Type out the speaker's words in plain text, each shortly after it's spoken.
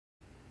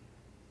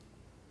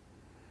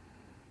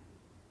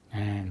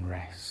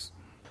Yes.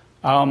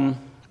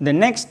 The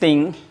next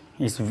thing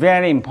is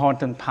very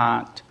important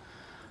part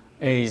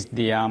is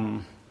the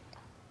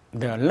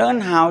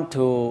learn how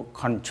to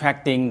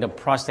contracting the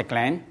prostate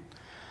gland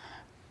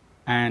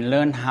and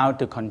learn how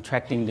to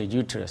contracting the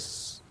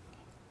uterus.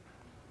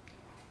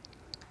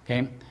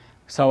 Okay,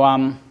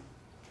 so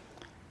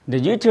the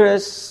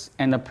uterus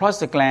and the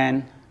prostate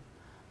gland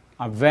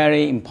are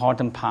very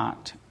important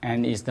part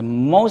and is the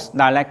most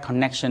direct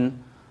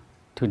connection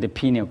to the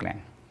pineal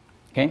gland.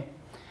 Okay,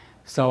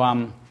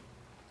 so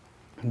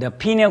the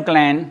pineal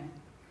gland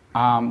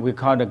we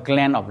call the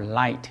gland of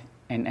light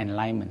and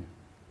enlightenment.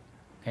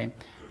 Okay,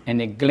 and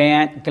the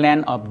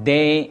gland of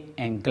day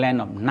and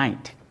gland of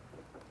night.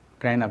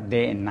 Gland of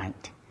day and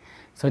night.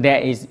 So there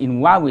is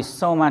involved with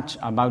so much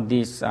about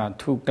these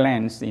two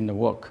glands in the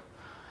work.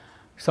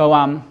 So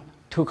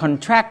to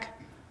contract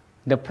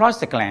the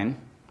prostate gland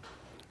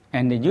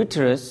and the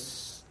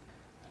uterus,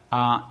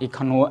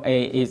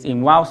 is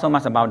involved so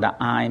much about the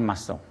eye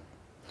muscle.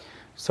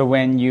 So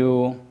when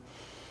you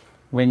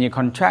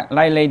contract,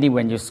 like lady,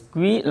 when you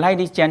squeeze, like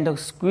this gentle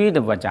squeeze the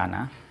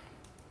vagina,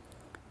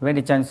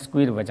 very gentle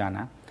squeeze the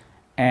vagina,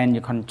 and you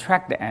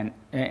contract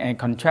the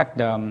contract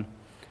the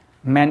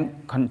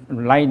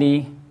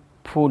lady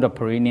pull the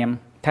perineum,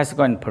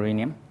 testicle and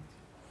perineum,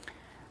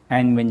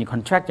 and when you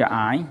contract your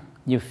eye,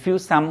 you feel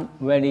some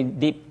very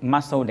deep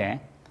muscle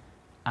there,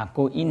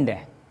 go in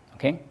there.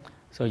 Okay,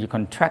 so you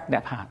contract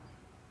that part.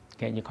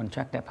 Okay, you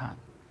contract that part,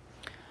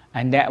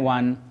 and that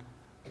one,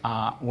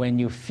 when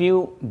you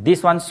feel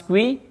this one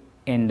squeeze,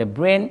 and the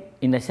brain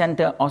in the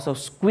center also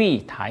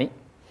squeeze tight,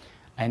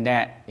 and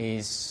that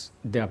is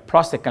the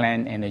prostate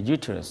gland and the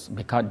uterus,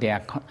 because they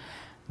are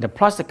the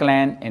prostate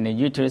gland and the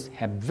uterus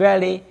have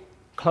very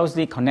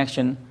closely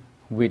connection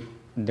with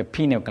the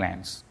pineal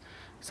glands.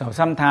 So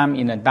sometimes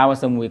in the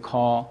Taoism we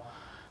call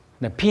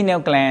the pineal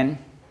gland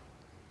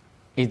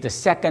is the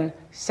second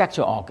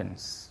sexual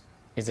organs.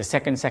 It's the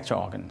second sexual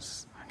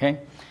organs. Okay,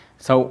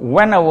 so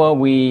whenever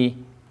we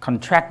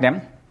contract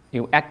them,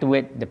 you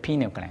activate the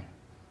pineal gland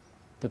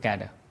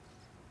together.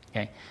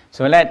 Okay,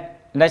 so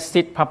let's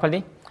sit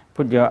properly.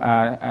 Put your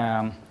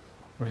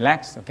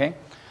relax. Okay,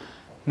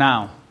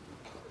 now.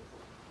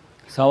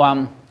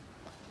 So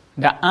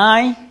the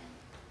eye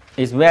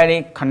is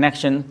very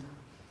connection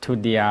to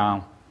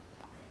the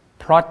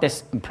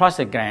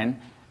prostate gland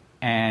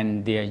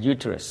and the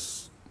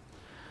uterus,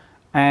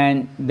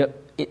 and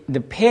the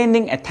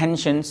paying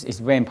attention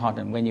is very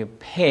important. When you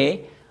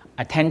pay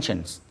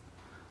attention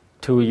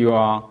to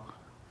your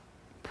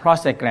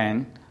prostate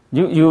gland,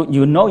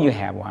 you know you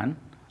have one,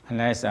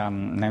 unless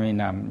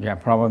you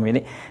have problem with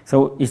it.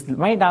 So it's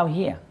right down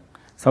here.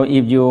 So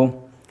if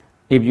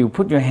you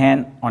put your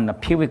hand on the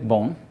pubic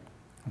bone,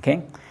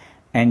 okay,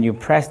 and you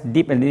press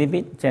deep a little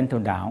bit, gentle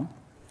down.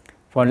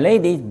 For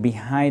ladies,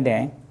 behind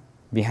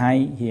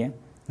here,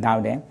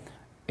 down there,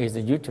 is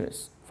the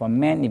uterus. For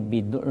men, it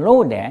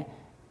below there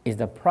is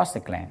the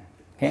prostate gland.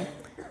 Okay,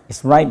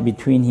 it's right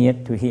between here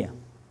to here.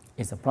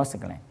 It's the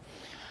prostate gland,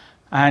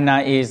 and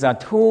it is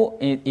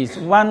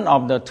one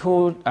of the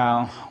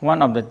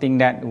things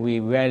that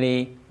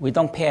we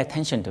don't pay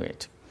attention to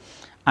it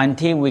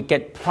until we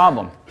get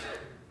problem.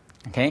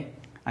 Okay.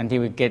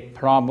 Until we get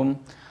problem,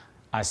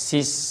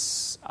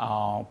 cysts,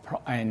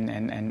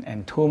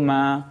 and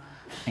tumor,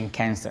 and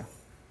cancer.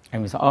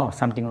 And we say, oh,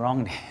 something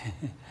wrong there.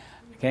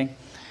 Okay?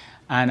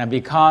 And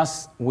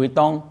because we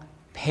don't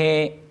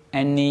pay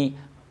any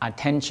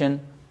attention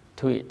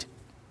to it.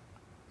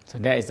 So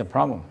that is the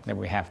problem that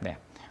we have there.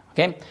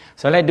 Okay?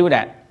 So let's do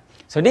that.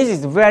 So this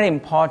is a very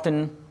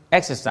important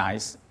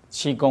exercise,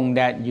 Qigong,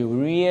 that you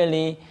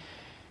really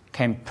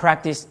can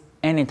practice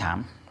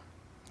anytime.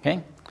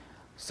 Okay?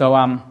 So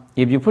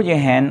if you put your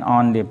hand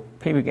on the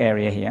pubic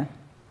area here,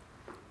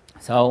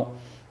 so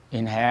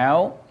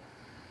inhale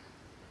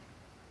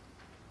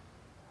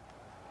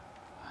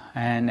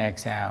and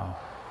exhale,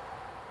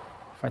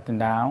 flatten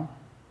down.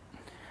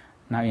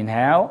 Now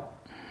inhale.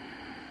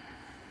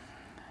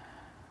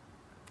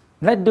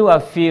 Let's do a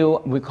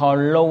few we call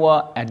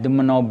lower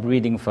abdominal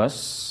breathing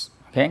first,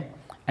 okay?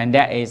 And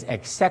that is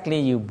exactly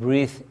you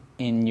breathe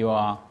in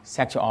your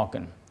sexual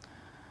organ.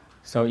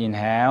 So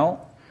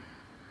inhale.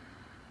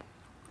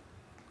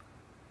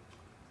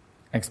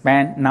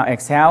 Expand. Now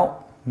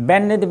exhale.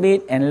 Bend a little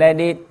bit and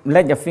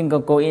let your finger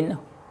go in.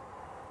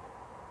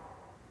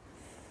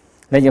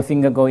 Let your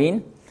finger go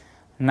in.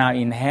 Now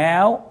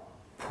inhale.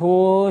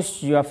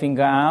 Push your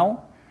finger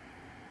out.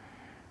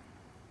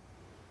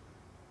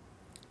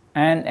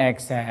 And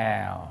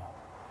exhale.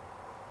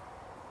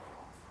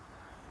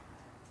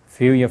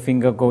 Feel your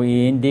finger go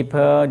in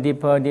deeper,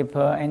 deeper,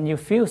 deeper, and you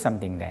feel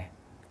something there.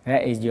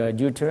 That is your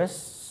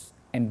uterus,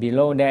 and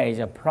below there is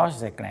a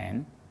prostate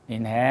gland.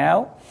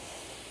 Inhale.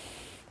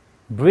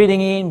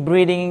 Breathing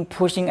in,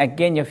 pushing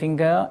again your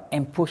finger,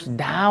 and push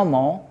down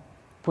more.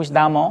 Push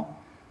down more.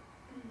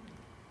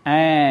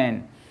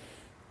 And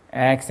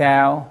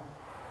exhale.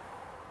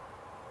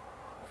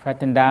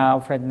 Flatten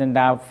down, flatten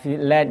down.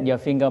 Let your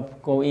finger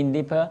go in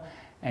deeper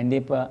and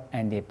deeper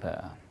and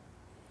deeper.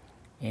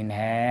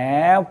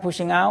 Inhale,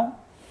 pushing out.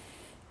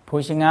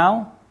 pushing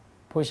out,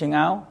 pushing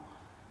out,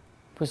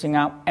 pushing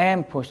out,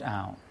 and push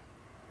out.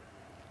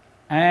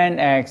 And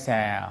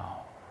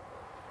exhale.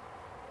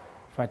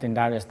 Flatten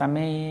down your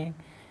stomach,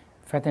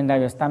 flatten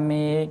down your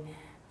stomach,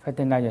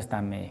 flatten down your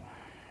stomach.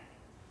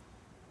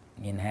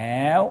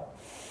 Inhale.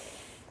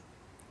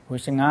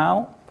 Pushing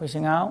out,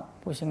 pushing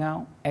out, pushing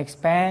out.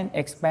 Expand,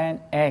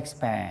 expand,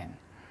 expand.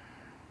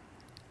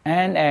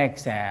 And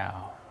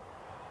exhale.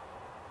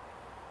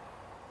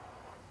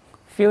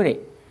 Feel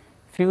it.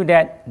 Feel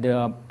that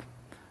the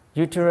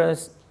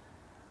uterus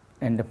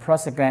and the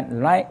prostate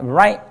gland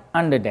right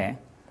under there.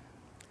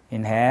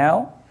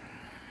 Inhale.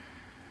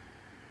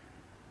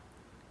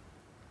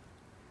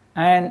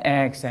 And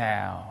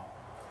exhale.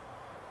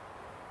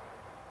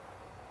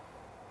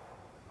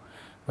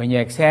 When you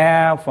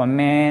exhale for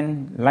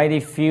men, lightly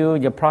feel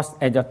your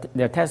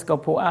testicle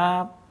pull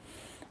up.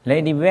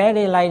 Lady,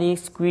 very lightly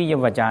squeeze your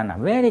vagina,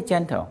 very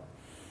gentle.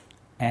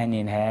 And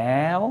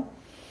inhale.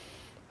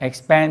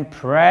 Expand,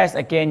 press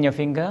again your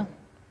finger.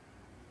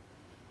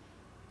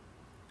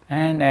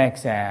 And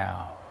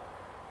exhale.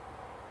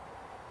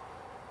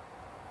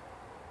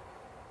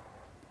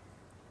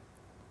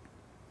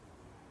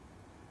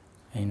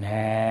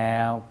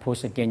 Inhale,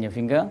 push again your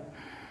finger.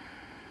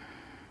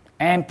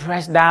 And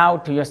press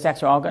down to your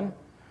sexual organ.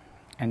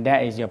 And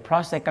that is your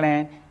prostate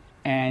gland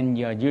and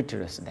your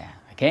uterus there.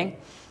 Okay?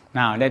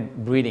 Now let's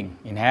breathing.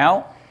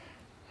 Inhale.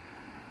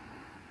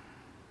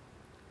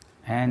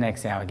 And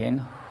exhale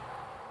again.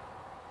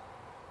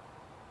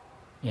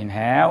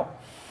 Inhale.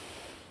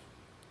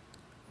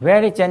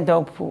 Very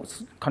gentle,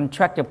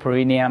 contract your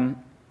perineum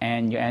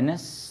and your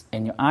anus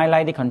and your eye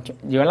lightly contract.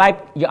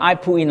 Your eye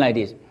pull in like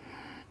this.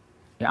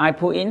 Your eye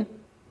pull in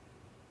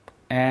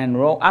and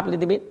roll up a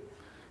little bit.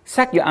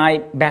 Suck your eye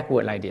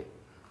backward like this.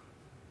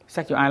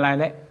 Suck your eye like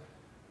that.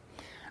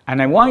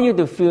 And I want you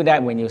to feel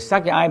that when you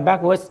suck your eye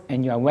backwards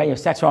and you are aware your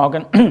sexual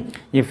organ,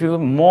 you feel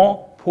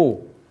more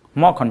pull,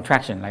 more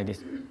contraction like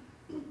this.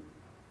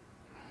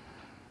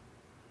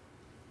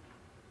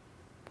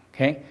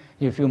 Okay?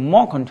 You feel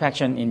more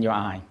contraction in your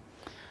eye.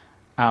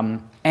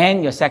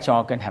 And your sexual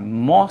organ have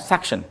more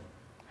suction.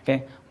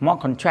 Okay? More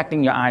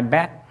contracting your eye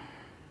back.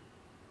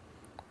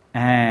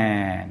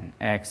 And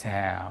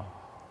exhale.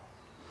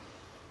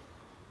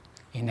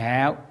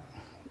 Inhale.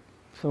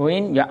 Pull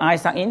in, your eye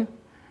suck in.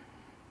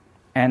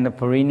 And the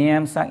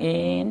perineum suck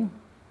in.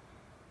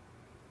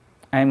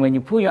 And when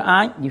you pull your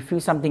eye, you feel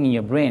something in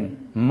your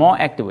brain. More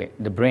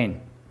activate the brain.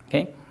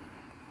 Okay?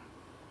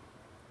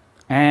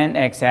 And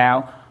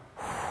exhale.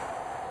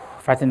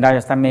 Flatten down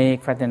your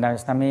stomach, flatten down your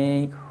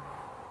stomach.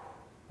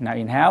 Now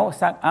inhale,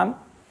 suck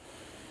up.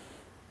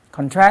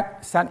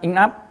 Contract, suck in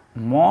up.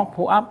 More,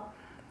 pull up.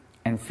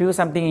 And feel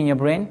something in your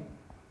brain.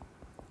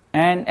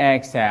 And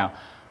exhale.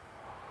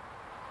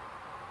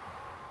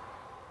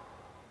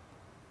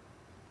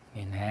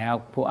 Inhale,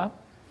 pull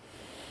up.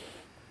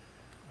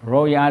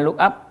 Roll your eye, look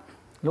up.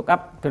 Look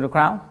up to the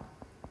crown.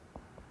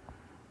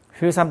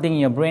 Feel something in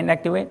your brain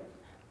activate.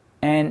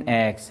 And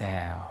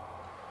exhale.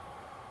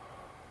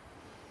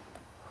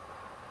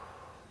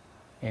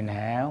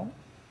 Inhale.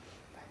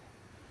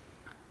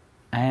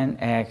 And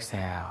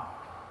exhale.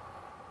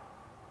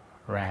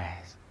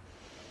 Rest.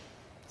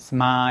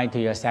 Smile to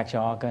your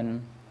sexual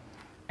organ.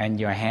 And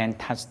your hand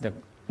touch the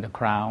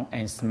crown.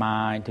 And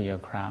smile to your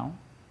crown.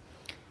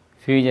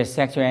 Feel your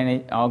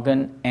sexual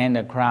organ and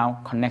the crown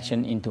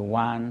connection into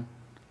one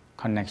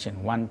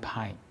connection, one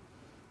pipe.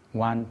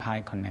 One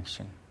pipe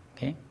connection.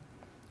 Okay?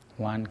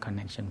 One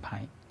connection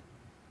pipe.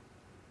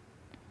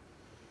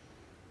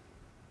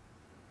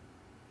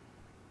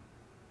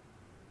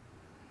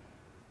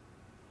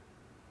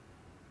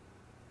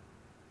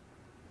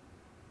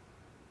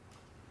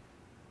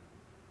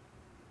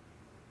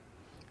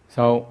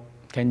 So,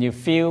 can you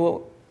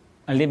feel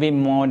a little bit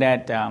more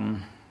that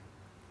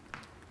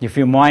you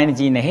feel more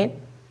energy in the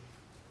head?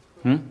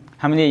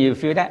 How many of you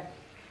feel that?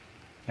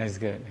 That's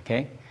good,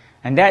 okay?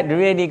 And that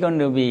really going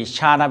to be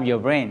shut up your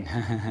brain,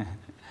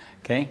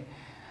 okay?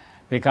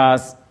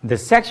 Because the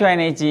sexual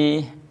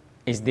energy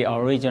is the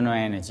original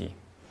energy.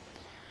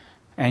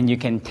 And you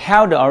can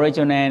tell the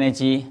original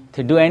energy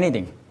to do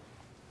anything,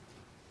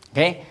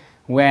 okay?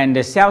 When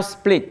the cells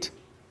split,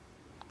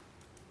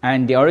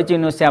 and the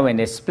original cell, when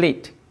they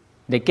split,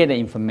 they get the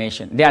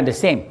information. They are the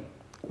same.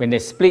 When they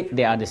split,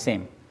 they are the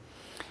same.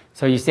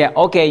 So you say,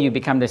 okay, you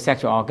become the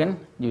sexual organ,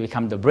 you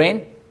become the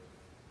brain.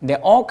 They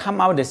all come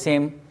out the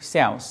same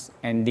cells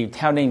and they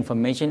tell the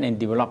information and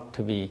develop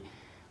to be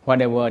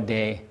whatever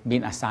they've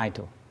been assigned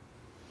to.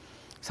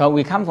 So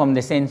we come from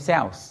the same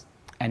cells,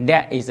 and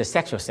that is the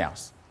sexual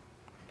cells.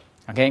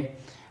 Okay?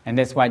 And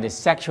that's why the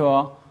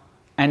sexual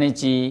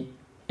energy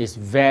is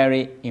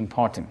very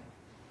important.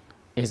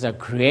 It's a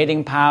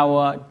creating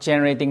power,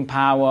 generating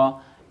power,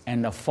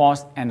 and the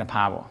force and the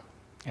power.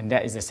 And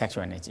that is the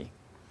sexual energy.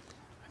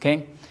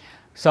 Okay?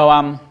 So,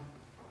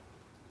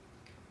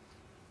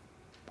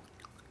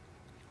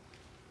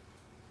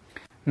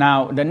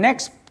 now the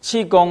next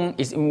Qigong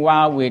is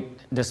involved with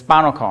the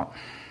spinal cord.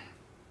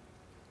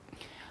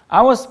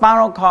 Our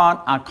spinal cord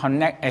are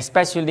connected,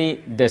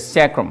 especially the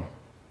sacrum.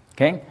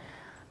 Okay?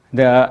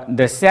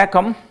 the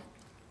sacrum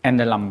and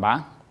the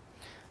lumbar.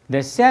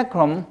 The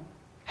sacrum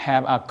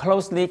have a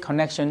closely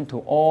connection to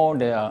all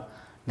the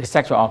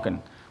sexual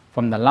organ,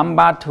 from the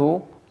lumbar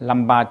 2,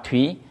 lumbar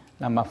 3,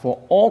 lumbar 4,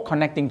 all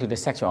connecting to the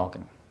sexual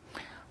organ.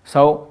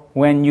 So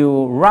when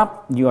you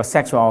rub your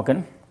sexual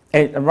organ,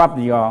 rub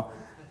your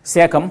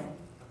sacrum,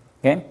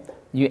 okay,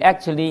 you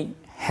actually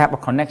have a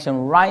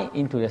connection right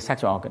into the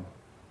sexual organ,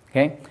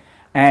 okay,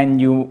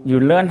 and you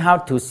learn how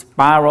to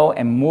spiral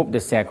and move the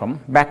sacrum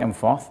back and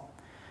forth,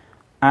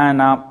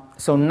 and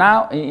so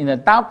now in the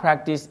Tao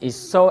practice is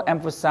so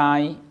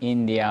emphasized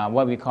in the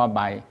what we call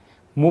by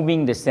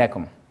moving the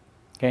sacrum,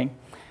 okay,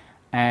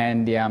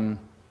 and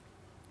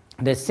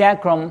the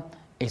sacrum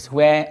is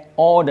where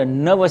all the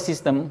nervous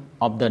system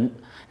of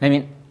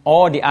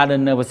all the other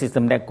nervous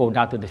system that go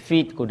down to the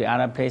feet, go to the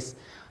other place,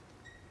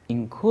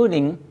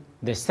 including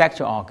the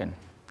sexual organ,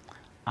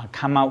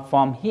 come out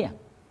from here,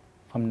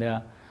 from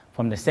the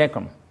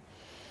sacrum.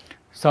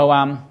 So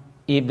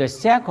if the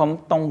sacrum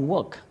don't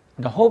work,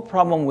 the whole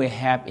problem we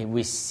have is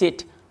we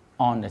sit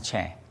on the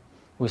chair.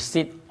 We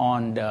sit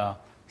on the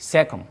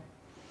sacrum.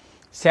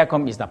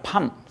 Sacrum is the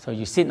pump, so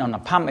you sit on the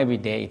pump every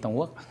day, it don't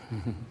work.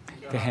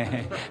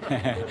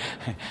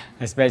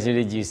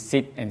 Especially you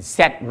sit and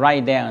set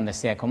right there on the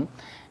sacrum,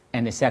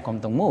 and the sacrum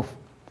don't move.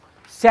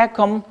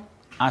 Sacrum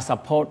are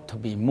supposed to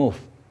be moved.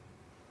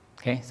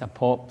 Okay,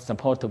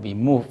 supposed to be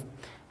moved.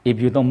 If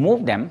you don't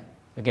move them,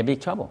 you get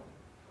big trouble.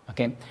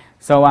 Okay,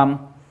 so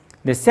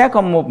the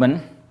sacrum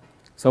movement.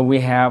 So we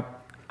have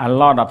a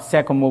lot of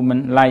sacrum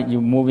movement, like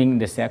you moving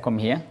the sacrum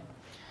here.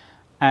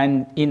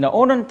 And in the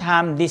olden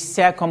time, this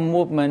sacrum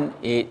movement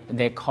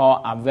they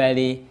call a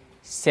very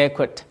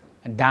sacred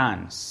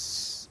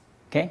dance.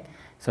 Okay,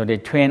 so they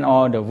train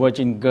all the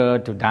virgin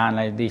girls to dance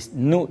like this,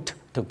 nude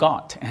to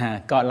God.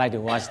 God like to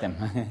watch them.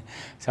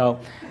 So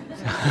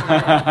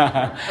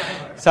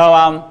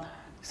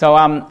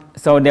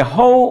the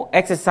whole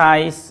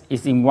exercise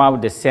is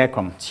involved with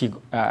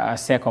the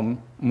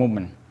sacrum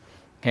movement.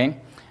 Okay,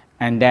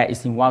 and that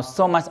is involved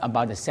so much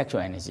about the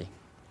sexual energy.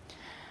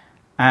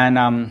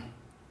 And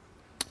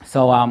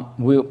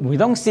we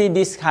don't see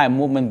this kind of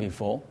movement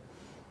before.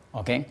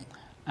 Okay.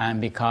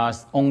 And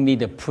because only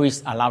the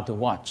priests allowed to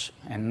watch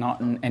and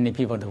not any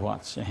people to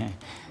watch.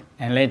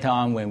 And later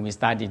on when we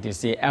started to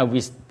see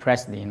Elvis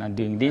Presley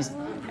doing this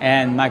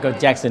and Michael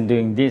Jackson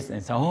doing this,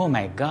 and so, oh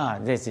my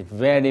God, this is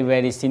very,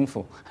 very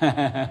sinful,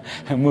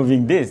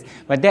 moving this.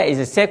 But that is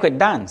a sacred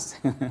dance.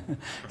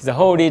 It's a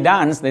holy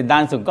dance. They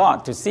dance to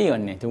God, to see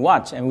only, to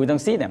watch, and we don't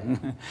see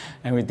them.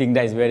 And we think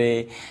that is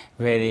very,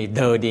 very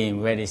dirty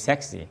and very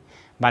sexy.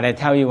 But I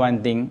tell you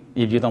one thing,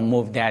 if you don't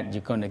move that,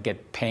 you're going to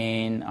get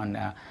pain on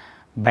the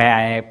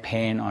back,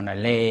 pain on the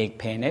leg,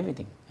 pain,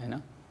 everything,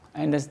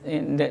 And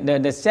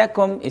the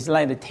sacrum is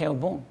like the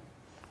tailbone.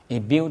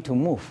 It built to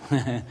move.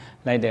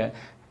 Like the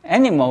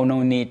animal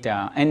no need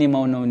the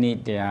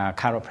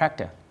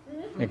chiropractor,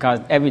 because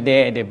every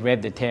day they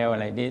break the tail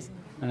like this.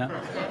 They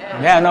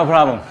have no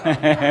problem.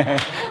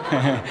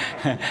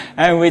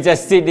 And we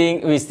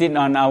sit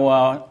on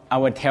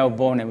our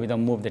tailbone and we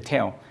don't move the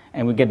tail,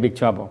 and we get big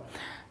trouble.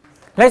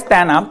 Let's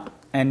stand up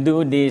and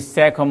do the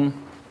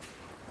sacrum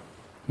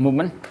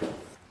movement.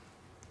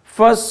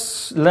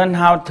 First, learn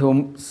how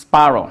to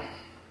spiral.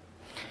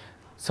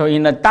 So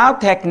in the Tao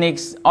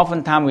techniques,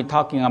 oftentimes we're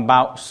talking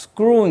about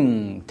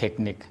screwing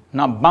technique,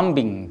 not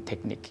bumping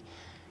technique.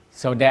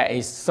 So there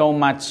is so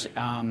much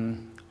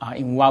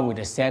involved with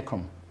the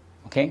sacrum.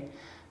 Okay,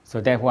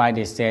 so that's why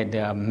they said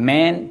the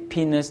man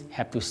penis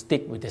have to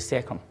stick with the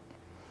sacrum,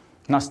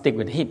 not stick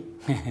with the hip.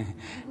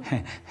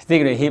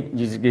 Stick with the hip,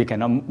 you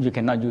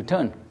cannot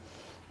U-turn.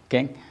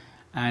 Okay,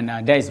 and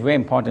that is very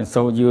important.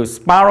 So you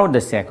spiral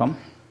the sacrum.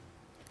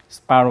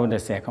 Spiral the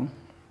sacrum,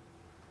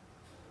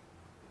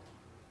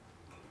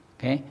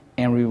 okay,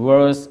 and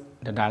reverse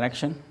the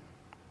direction.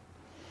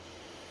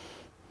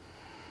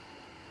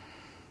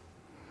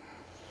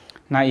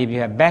 Now, if you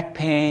have back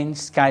pain,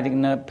 sciatic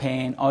nerve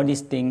pain, all these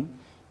things,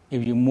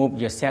 if you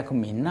move your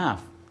sacrum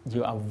enough,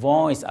 you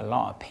avoid a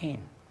lot of pain.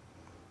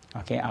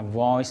 Okay,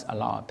 avoid a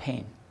lot of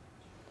pain,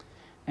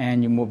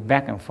 and you move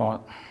back and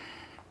forth.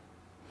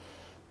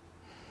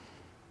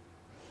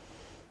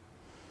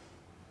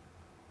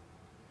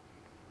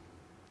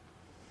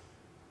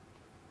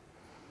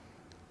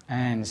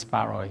 And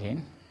spiral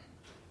again.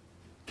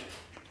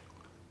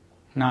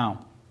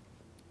 Now,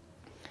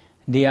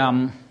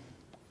 the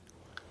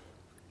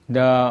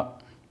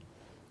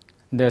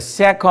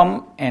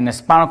sacrum and the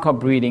spinal cord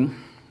breathing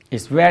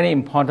is very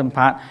important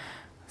part.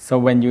 So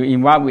when you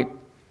involve with,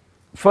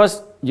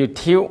 first you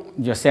tilt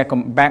your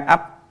sacrum back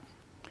up,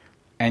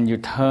 and you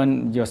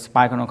turn your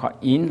spinal cord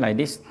in like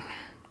this,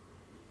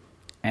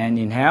 and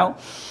inhale,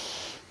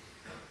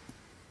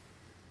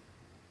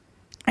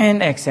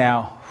 and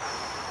exhale.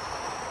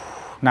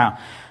 Now,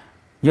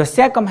 your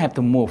sacrum have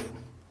to move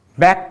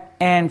back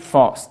and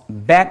forth,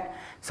 back.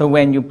 So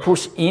when you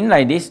push in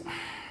like this,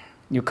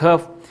 you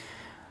curve.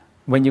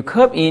 When you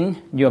curve in,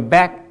 your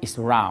back is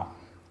round.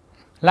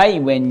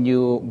 Like when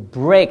you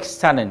break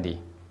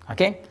suddenly,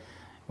 okay?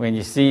 when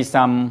you see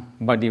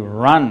somebody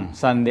run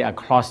suddenly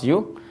across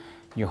you,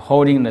 you're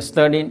holding the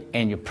stirring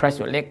and you press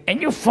your leg and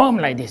you firm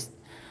like this.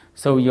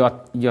 So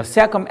your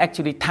sacrum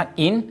actually tuck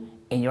in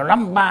and your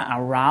lumbar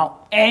around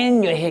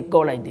and your head go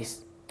like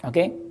this.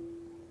 Okay?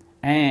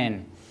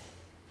 And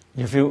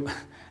you feel,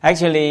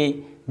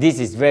 actually, this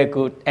is very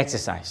good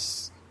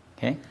exercise.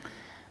 Okay?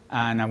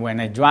 And when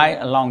I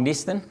drive a long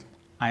distance,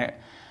 I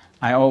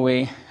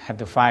always have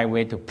to find a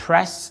way to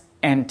press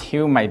and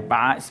tilt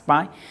my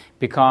spine,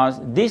 because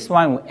this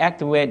one will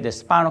activate the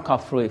spinal cord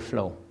fluid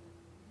flow.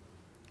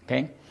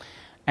 Okay?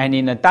 And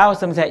in the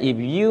Taoism, if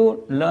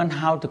you learn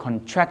how to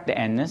contract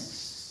the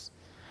anus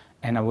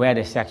and aware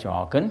the sexual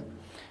organ,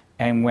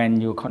 and when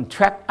you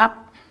contract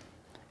up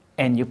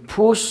and you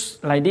push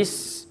like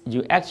this,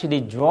 you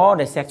actually draw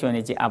the sexual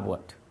energy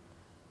upward.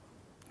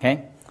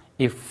 Okay?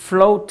 It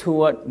flows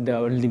toward the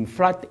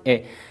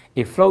lymphatic,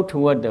 it flows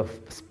toward the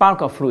spinal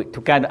cord fluid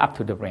to gather up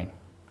to the brain.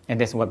 And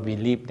that's what we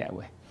live that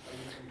way. Are you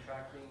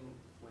contracting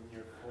when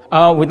you're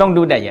full? We don't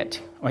do that yet.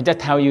 I just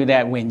tell you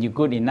that when you're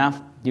good enough,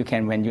 you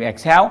can, when you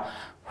exhale,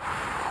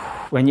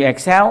 when you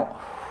exhale,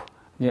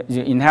 you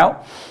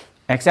inhale,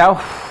 exhale,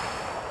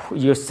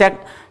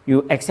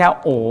 you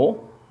exhale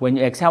O. When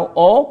you exhale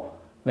O,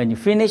 when you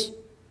finish,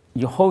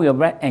 you hold your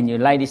breath and you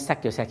lightly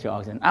suck your sexual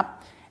organ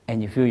up,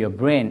 and you feel your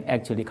brain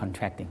actually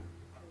contracting.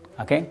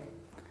 Okay?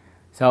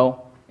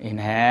 So,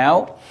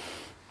 inhale.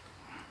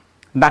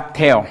 Duck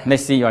tail.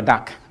 Let's see your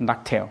duck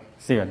tail.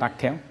 See your duck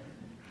tail.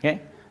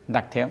 Okay?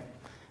 Duck tail.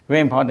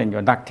 Very important,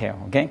 your duck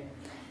tail. Okay?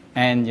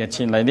 And your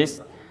chin like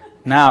this.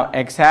 Now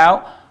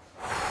exhale.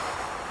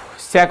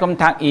 Sacrum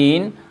tuck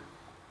in.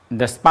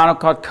 The spinal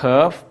cord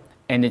curve.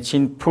 And the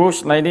chin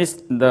push like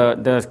this.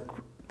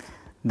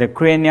 The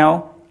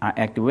cranial are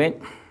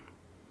activated.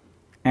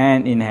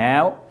 And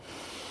inhale.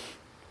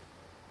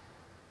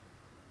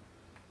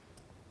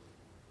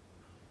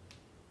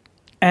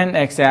 And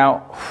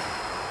exhale.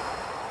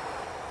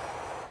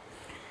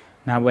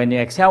 Now when you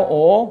exhale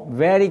O,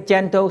 very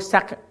gentle,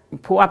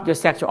 pull up your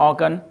sexual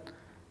organ,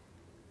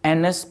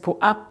 anus pull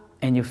up,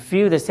 and you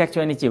feel the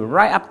sexual energy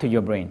right up to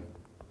your brain.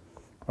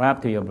 Right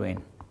up to your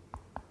brain.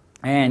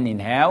 And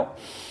inhale.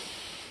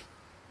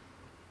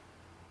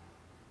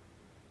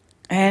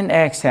 And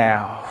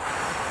exhale.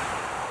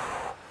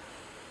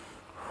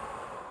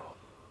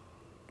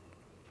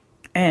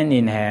 And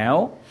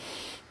inhale.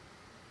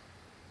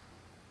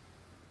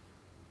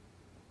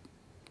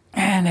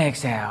 And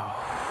exhale.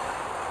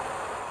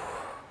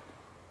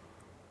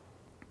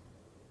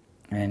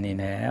 And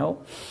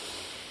inhale.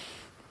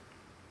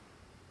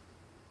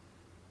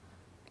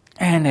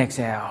 And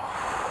exhale.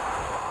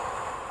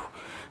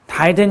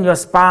 Tighten your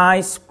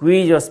spine,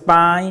 squeeze your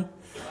spine,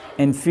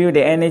 and feel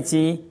the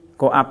energy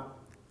go up.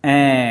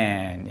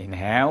 And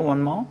inhale,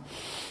 one more.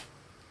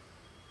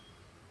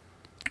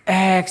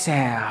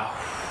 Exhale.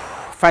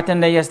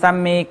 Flatten your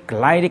stomach,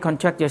 lightly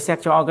contract your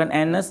sexual organ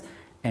anus,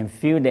 and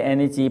feel the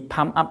energy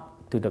pump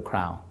up to the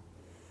crown.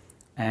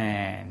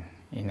 And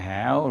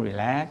inhale,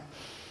 relax.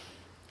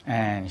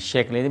 And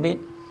shake a little bit.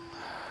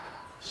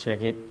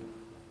 Shake it.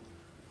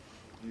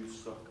 Do you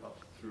suck up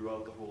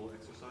throughout the whole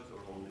exercise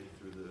or only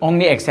through the...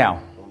 Only exhale.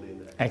 Only in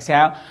the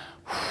exhale.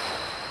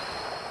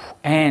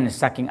 And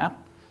sucking up.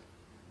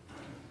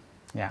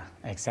 Yeah,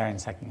 exhale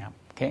and sucking up.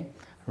 Okay?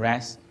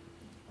 Rest.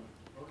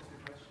 What was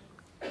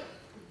the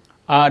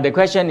question? The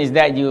question is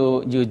that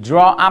you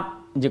draw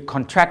up, you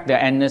contract the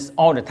anus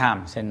all the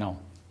time. Say no.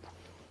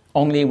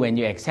 Only when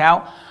you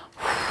exhale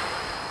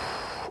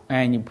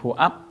and you pull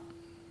up,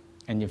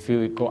 and you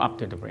feel it go up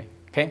to the brain.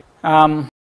 Okay?